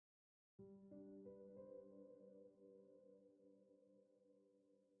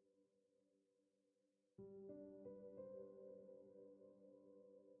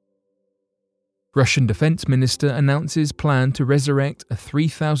Russian Defense Minister announces plan to resurrect a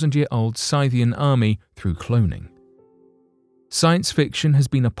 3,000-year-old Scythian army through cloning. Science fiction has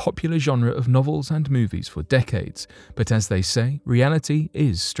been a popular genre of novels and movies for decades, but as they say, reality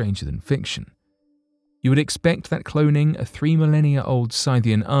is stranger than fiction. You would expect that cloning a 3-millennia-old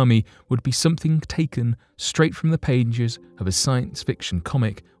Scythian army would be something taken straight from the pages of a science fiction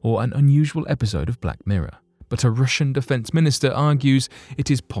comic or an unusual episode of Black Mirror, but a Russian defense minister argues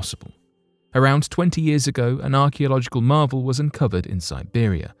it is possible. Around 20 years ago, an archaeological marvel was uncovered in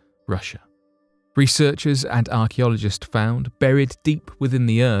Siberia, Russia. Researchers and archaeologists found, buried deep within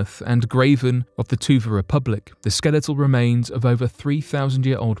the earth and graven of the Tuva Republic, the skeletal remains of over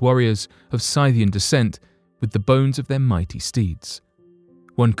 3,000-year-old warriors of Scythian descent with the bones of their mighty steeds.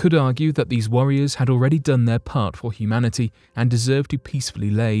 One could argue that these warriors had already done their part for humanity and deserved to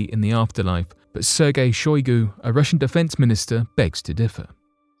peacefully lay in the afterlife, but Sergei Shoigu, a Russian defense minister, begs to differ.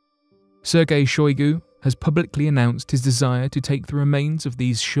 Sergei Shoigu has publicly announced his desire to take the remains of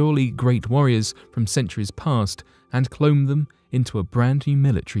these surely great warriors from centuries past and clone them into a brand new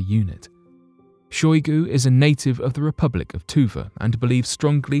military unit. Shoigu is a native of the Republic of Tuva and believes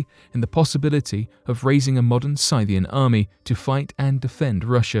strongly in the possibility of raising a modern Scythian army to fight and defend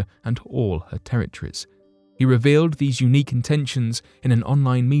Russia and all her territories. He revealed these unique intentions in an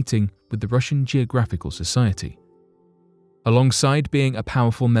online meeting with the Russian Geographical Society. Alongside being a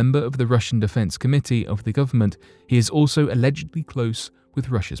powerful member of the Russian Defense Committee of the government, he is also allegedly close with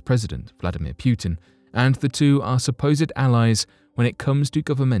Russia's president, Vladimir Putin, and the two are supposed allies when it comes to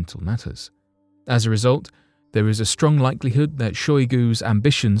governmental matters. As a result, there is a strong likelihood that Shoigu's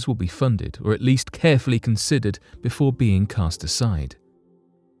ambitions will be funded, or at least carefully considered before being cast aside.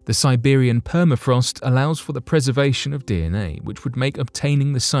 The Siberian permafrost allows for the preservation of DNA, which would make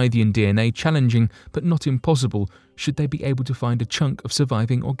obtaining the Scythian DNA challenging but not impossible should they be able to find a chunk of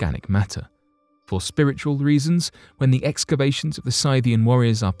surviving organic matter. For spiritual reasons, when the excavations of the Scythian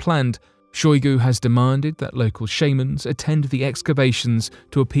warriors are planned, Shoigu has demanded that local shamans attend the excavations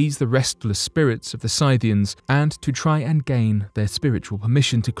to appease the restless spirits of the Scythians and to try and gain their spiritual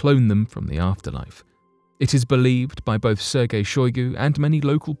permission to clone them from the afterlife. It is believed by both Sergei Shoigu and many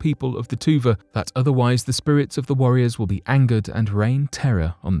local people of the Tuva that otherwise the spirits of the warriors will be angered and rain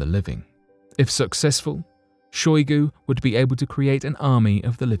terror on the living. If successful, Shoigu would be able to create an army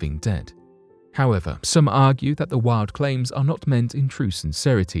of the living dead. However, some argue that the wild claims are not meant in true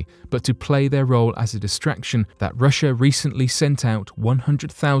sincerity, but to play their role as a distraction that Russia recently sent out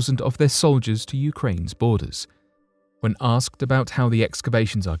 100,000 of their soldiers to Ukraine's borders. When asked about how the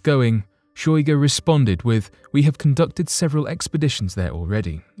excavations are going, Shoigu responded with, "We have conducted several expeditions there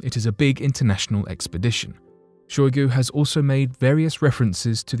already. It is a big international expedition." Shoigu has also made various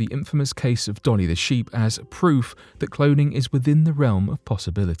references to the infamous case of Dolly the sheep as proof that cloning is within the realm of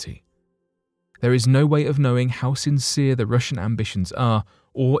possibility. There is no way of knowing how sincere the Russian ambitions are,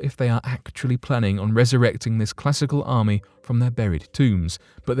 or if they are actually planning on resurrecting this classical army from their buried tombs,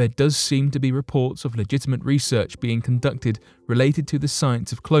 but there does seem to be reports of legitimate research being conducted related to the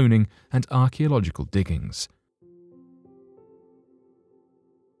science of cloning and archaeological diggings.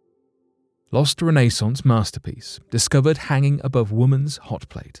 Lost Renaissance masterpiece, discovered hanging above woman's hot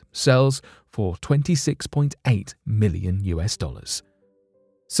plate, sells for $26.8 million.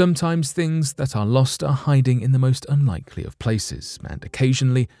 Sometimes things that are lost are hiding in the most unlikely of places, and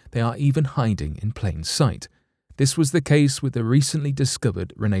occasionally they are even hiding in plain sight. This was the case with the recently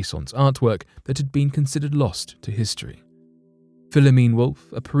discovered Renaissance artwork that had been considered lost to history. Philomene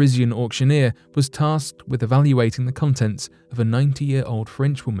Wolff, a Parisian auctioneer, was tasked with evaluating the contents of a 90-year-old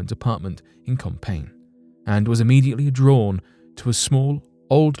Frenchwoman's apartment in Compiègne, and was immediately drawn to a small,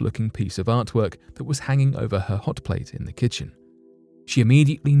 old-looking piece of artwork that was hanging over her hot plate in the kitchen. She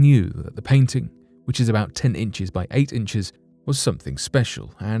immediately knew that the painting, which is about 10 inches by 8 inches, was something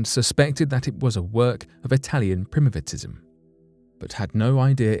special and suspected that it was a work of Italian primitivism, but had no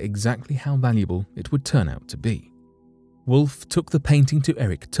idea exactly how valuable it would turn out to be. Wolff took the painting to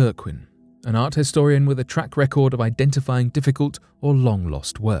Eric Turquin, an art historian with a track record of identifying difficult or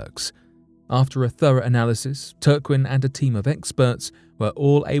long-lost works. After a thorough analysis, Turquin and a team of experts were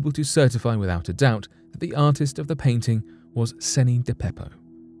all able to certify without a doubt that the artist of the painting was Ceni de Peppo,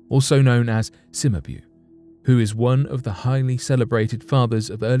 also known as Cimabue, who is one of the highly celebrated fathers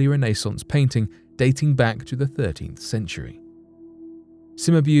of early Renaissance painting dating back to the 13th century.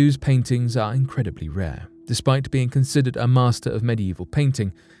 Cimabue's paintings are incredibly rare, despite being considered a master of medieval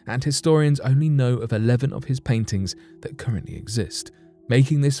painting, and historians only know of 11 of his paintings that currently exist,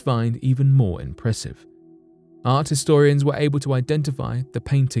 making this find even more impressive. Art historians were able to identify the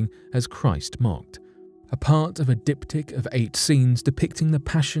painting as Christ mocked, a part of a diptych of 8 scenes depicting the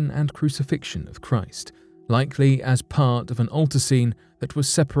Passion and Crucifixion of Christ, likely as part of an altar scene that was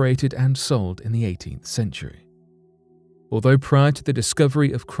separated and sold in the 18th century. Although prior to the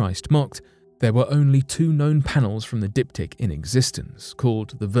discovery of Christ mocked, there were only 2 known panels from the diptych in existence,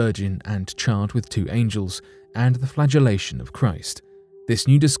 called the Virgin and Child with 2 Angels, and the Flagellation of Christ. This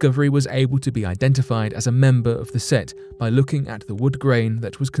new discovery was able to be identified as a member of the set by looking at the wood grain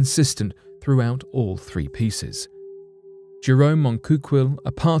that was consistent throughout all 3 pieces. Jerome Moncuquil,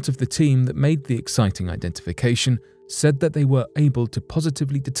 a part of the team that made the exciting identification, said that they were able to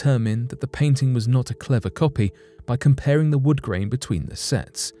positively determine that the painting was not a clever copy by comparing the wood grain between the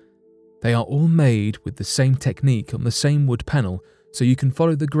sets. They are all made with the same technique on the same wood panel, so you can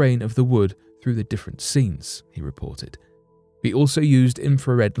follow the grain of the wood through the different scenes, he reported. We also used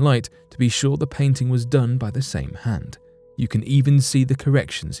infrared light to be sure the painting was done by the same hand. You can even see the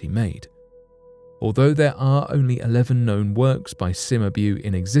corrections he made. Although there are only 11 known works by Cimabue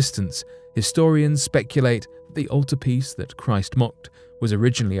in existence, historians speculate that the altarpiece that Christ mocked was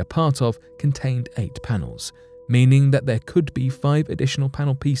originally a part of contained 8 panels, meaning that there could be 5 additional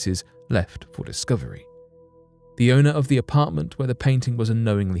panel pieces left for discovery. The owner of the apartment where the painting was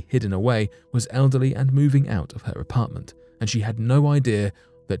unknowingly hidden away was elderly and moving out of her apartment, and she had no idea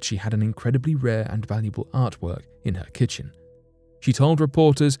that she had an incredibly rare and valuable artwork in her kitchen. She told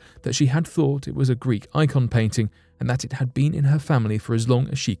reporters that she had thought it was a Greek icon painting and that it had been in her family for as long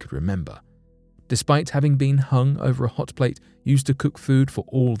as she could remember. Despite having been hung over a hot plate used to cook food for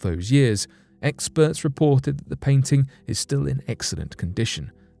all those years, experts reported that the painting is still in excellent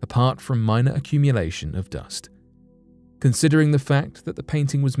condition, apart from minor accumulation of dust. Considering the fact that the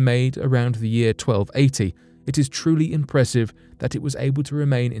painting was made around the year 1280, it is truly impressive that it was able to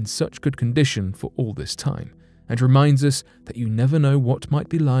remain in such good condition for all this time, and reminds us that you never know what might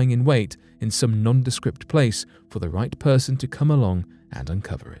be lying in wait in some nondescript place for the right person to come along and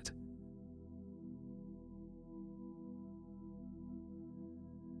uncover it.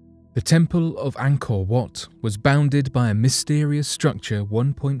 The Temple of Angkor Wat was bounded by a mysterious structure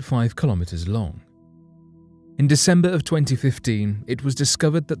 1.5 kilometers long. In December of 2015, it was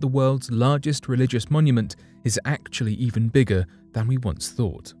discovered that the world's largest religious monument is actually even bigger than we once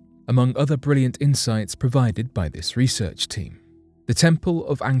thought, among other brilliant insights provided by this research team. The Temple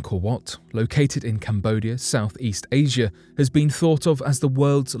of Angkor Wat, located in Cambodia, Southeast Asia, has been thought of as the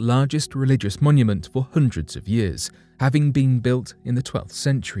world's largest religious monument for hundreds of years, having been built in the 12th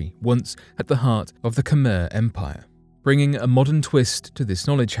century, once at the heart of the Khmer Empire. Bringing a modern twist to this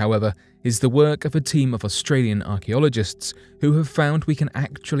knowledge, however, is the work of a team of Australian archaeologists who have found we can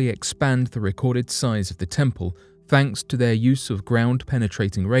actually expand the recorded size of the temple thanks to their use of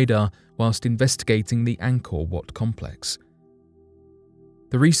ground-penetrating radar whilst investigating the Angkor Wat complex.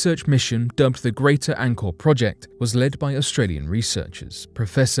 The research mission, dubbed the Greater Angkor Project, was led by Australian researchers,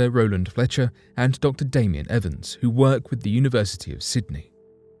 Professor Roland Fletcher and Dr. Damien Evans, who work with the University of Sydney.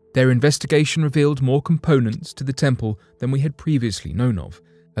 Their investigation revealed more components to the temple than we had previously known of,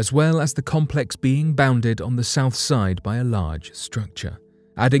 as well as the complex being bounded on the south side by a large structure,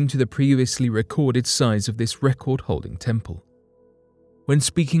 adding to the previously recorded size of this record-holding temple. When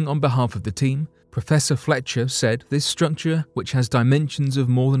speaking on behalf of the team, Professor Fletcher said this structure, which has dimensions of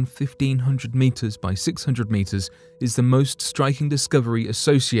more than 1,500 meters by 600 meters, is the most striking discovery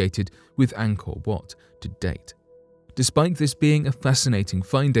associated with Angkor Wat to date. Despite this being a fascinating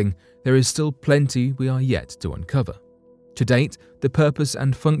finding, there is still plenty we are yet to uncover. To date, the purpose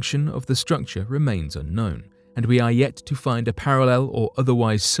and function of the structure remains unknown, and we are yet to find a parallel or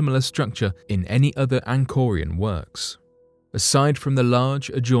otherwise similar structure in any other Angkorian works. Aside from the large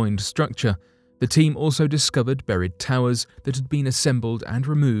adjoined structure, the team also discovered buried towers that had been assembled and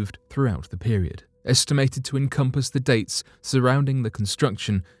removed throughout the period, estimated to encompass the dates surrounding the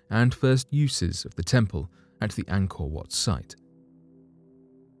construction and first uses of the temple at the Angkor Wat site.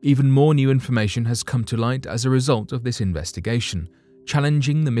 Even more new information has come to light as a result of this investigation,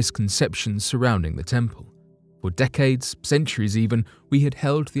 challenging the misconceptions surrounding the temple. For decades, centuries even, we had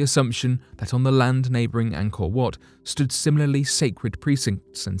held the assumption that on the land neighbouring Angkor Wat stood similarly sacred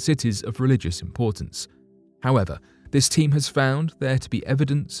precincts and cities of religious importance. However, this team has found there to be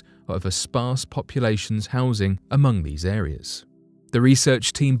evidence of a sparse population's housing among these areas. The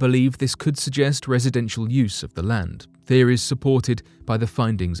research team believe this could suggest residential use of the land, theories supported by the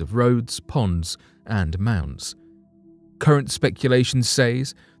findings of roads, ponds, and mounds. Current speculation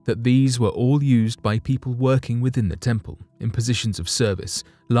says that these were all used by people working within the temple in positions of service,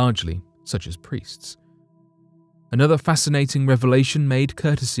 largely such as priests. Another fascinating revelation made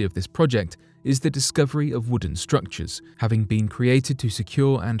courtesy of this project is the discovery of wooden structures having been created to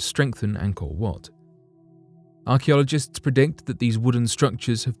secure and strengthen Angkor Wat. Archaeologists predict that these wooden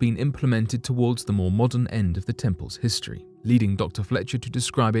structures have been implemented towards the more modern end of the temple's history, leading Dr. Fletcher to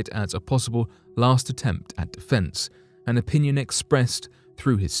describe it as a possible last attempt at defense, an opinion expressed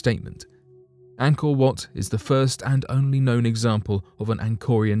through his statement. Angkor Wat is the first and only known example of an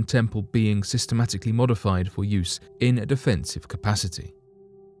Angkorian temple being systematically modified for use in a defensive capacity.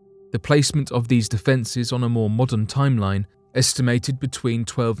 The placement of these defences on a more modern timeline, estimated between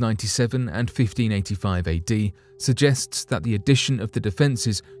 1297 and 1585 AD, suggests that the addition of the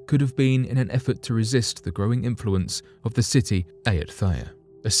defences could have been in an effort to resist the growing influence of the city Ayutthaya,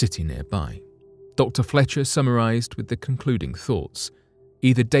 a city nearby. Dr. Fletcher summarised with the concluding thoughts: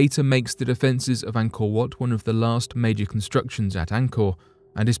 either data makes the defences of Angkor Wat one of the last major constructions at Angkor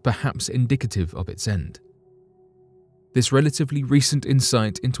and is perhaps indicative of its end. This relatively recent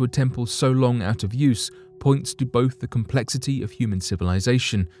insight into a temple so long out of use points to both the complexity of human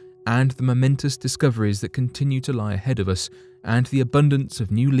civilization and the momentous discoveries that continue to lie ahead of us, and the abundance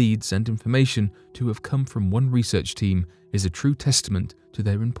of new leads and information to have come from one research team is a true testament to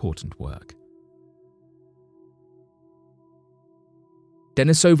their important work.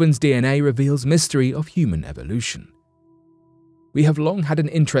 Denisovan's DNA reveals mystery of human evolution. We have long had an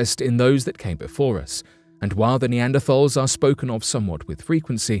interest in those that came before us, and while the Neanderthals are spoken of somewhat with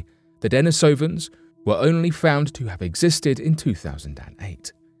frequency, the Denisovans were only found to have existed in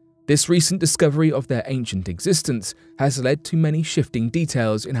 2008. This recent discovery of their ancient existence has led to many shifting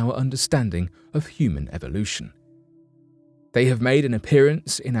details in our understanding of human evolution. They have made an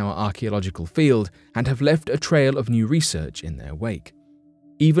appearance in our archaeological field and have left a trail of new research in their wake.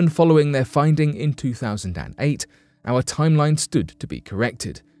 Even following their finding in 2008, our timeline stood to be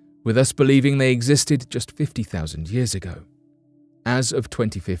corrected, with us believing they existed just 50,000 years ago. As of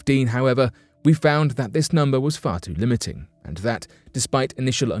 2015, however, we found that this number was far too limiting, and that, despite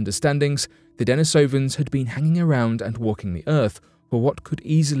initial understandings, the Denisovans had been hanging around and walking the Earth for what could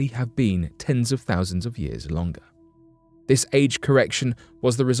easily have been tens of thousands of years longer. This age correction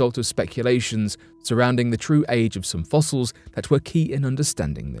was the result of speculations surrounding the true age of some fossils that were key in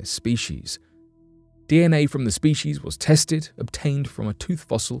understanding this species. DNA from the species was tested, obtained from a tooth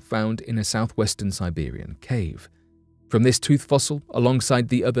fossil found in a southwestern Siberian cave. From this tooth fossil, alongside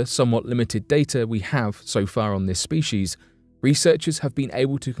the other somewhat limited data we have so far on this species, researchers have been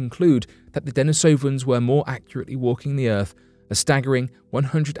able to conclude that the Denisovans were more accurately walking the Earth a staggering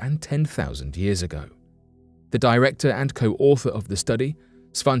 110,000 years ago. The director and co-author of the study,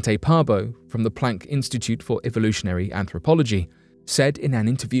 Svante Parbo from the Planck Institute for Evolutionary Anthropology, said in an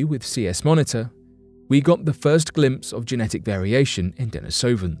interview with CS Monitor, "We got the first glimpse of genetic variation in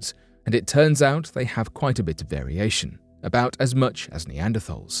Denisovans, and it turns out they have quite a bit of variation, about as much as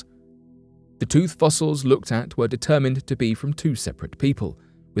Neanderthals. The tooth fossils looked at were determined to be from two separate people,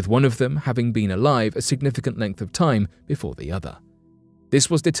 with one of them having been alive a significant length of time before the other. This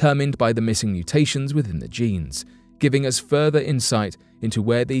was determined by the missing mutations within the genes, giving us further insight into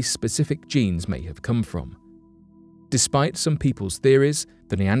where these specific genes may have come from. Despite some people's theories,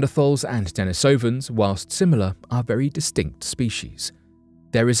 the Neanderthals and Denisovans, whilst similar, are very distinct species.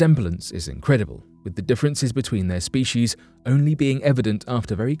 Their resemblance is incredible, with the differences between their species only being evident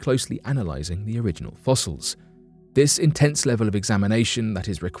after very closely analysing the original fossils. This intense level of examination that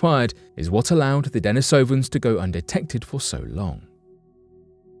is required is what allowed the Denisovans to go undetected for so long.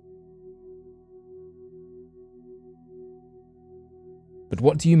 But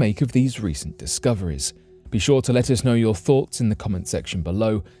what do you make of these recent discoveries? Be sure to let us know your thoughts in the comment section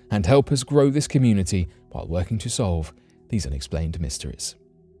below and help us grow this community while working to solve these unexplained mysteries.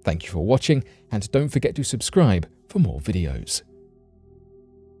 Thank you for watching, and don't forget to subscribe for more videos.